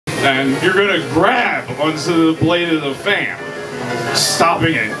and you're gonna grab onto the blade of the fan,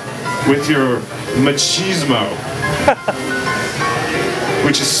 stopping it with your machismo,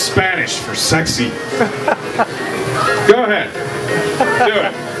 which is Spanish for sexy. Go ahead, do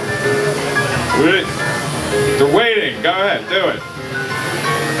it. They're waiting. Go ahead, do it.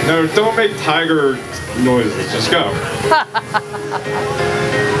 No, don't make tiger noises. Just go.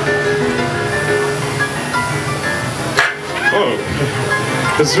 Oh,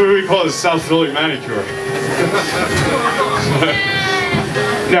 this is what we call a South Philly manicure.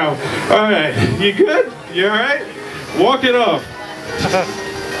 Now, all right, you good? You all right? Walk it off.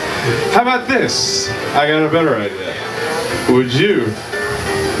 How about this? I got a better idea. Would you?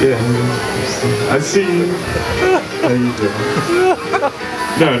 Yeah, I see you. How you doing?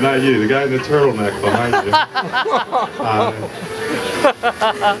 No, not you. The guy in the turtleneck behind you.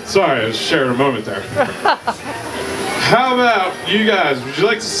 Sorry, I was sharing a moment there. How about you guys? Would you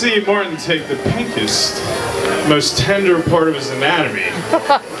like to see Martin take the pinkest, most tender part of his anatomy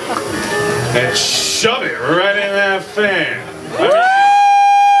and shove it right in that fan?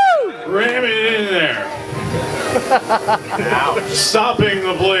 Ram it in there. Stopping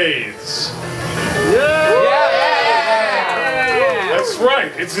the blades. That's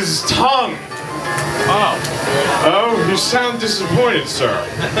right, it's his tongue. Oh. Oh, you sound disappointed, sir.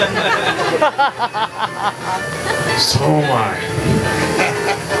 So am I.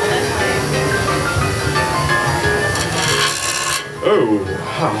 Oh,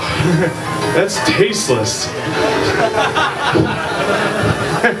 wow. That's tasteless.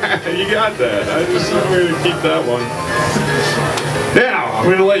 You got that. I just know where to keep that one. Now, I'm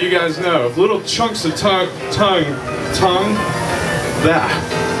going to let you guys know, if little chunks of tongue,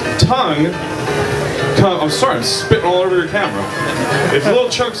 I'm sorry, I'm spitting all over your camera. If little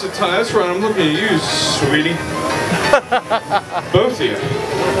chunks of tongue, that's right, I'm looking at you, sweetie. Both of you.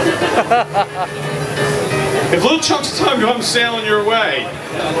 If little chunks of tongue come sailing your way,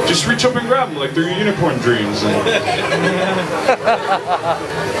 just reach up and grab them like they're your unicorn dreams. And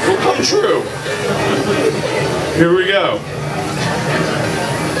it'll come true. Here we go.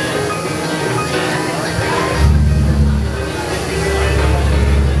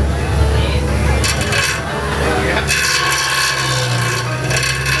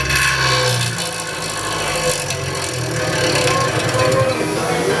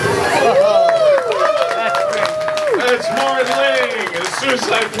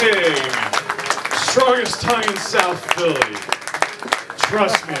 Suicide Pig, strongest tongue in South Philly.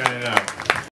 Trust me, I know.